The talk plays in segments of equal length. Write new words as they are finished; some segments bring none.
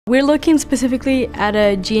We're looking specifically at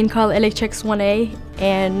a gene called LHX1A,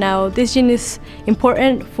 and now this gene is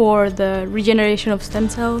important for the regeneration of stem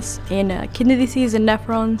cells in kidney disease and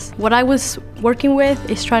nephrons. What I was working with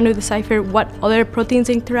is trying to decipher what other proteins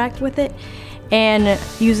interact with it, and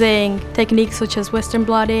using techniques such as Western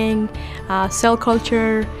blotting, cell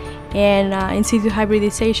culture, and in situ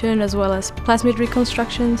hybridization, as well as plasmid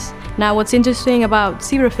reconstructions. Now what's interesting about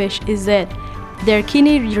zebrafish is that their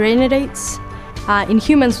kidney regenerates. In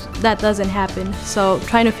humans, that doesn't happen, so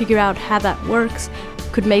trying to figure out how that works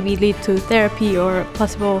could maybe lead to therapy or a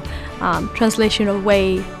possible translational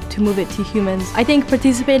way to move it to humans. I think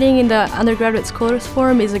participating in the Undergraduate Scholars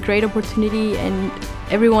Forum is a great opportunity, and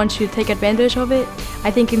everyone should take advantage of it.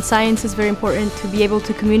 I think in science it's very important to be able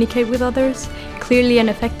to communicate with others clearly and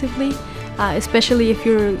effectively, especially if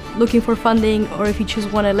you're looking for funding or if you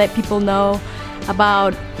just want to let people know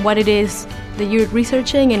about what it is that you're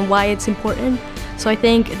researching and why it's important. So I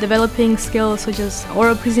think developing skills such as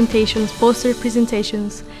oral presentations, poster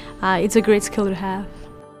presentations, it's a great skill to have.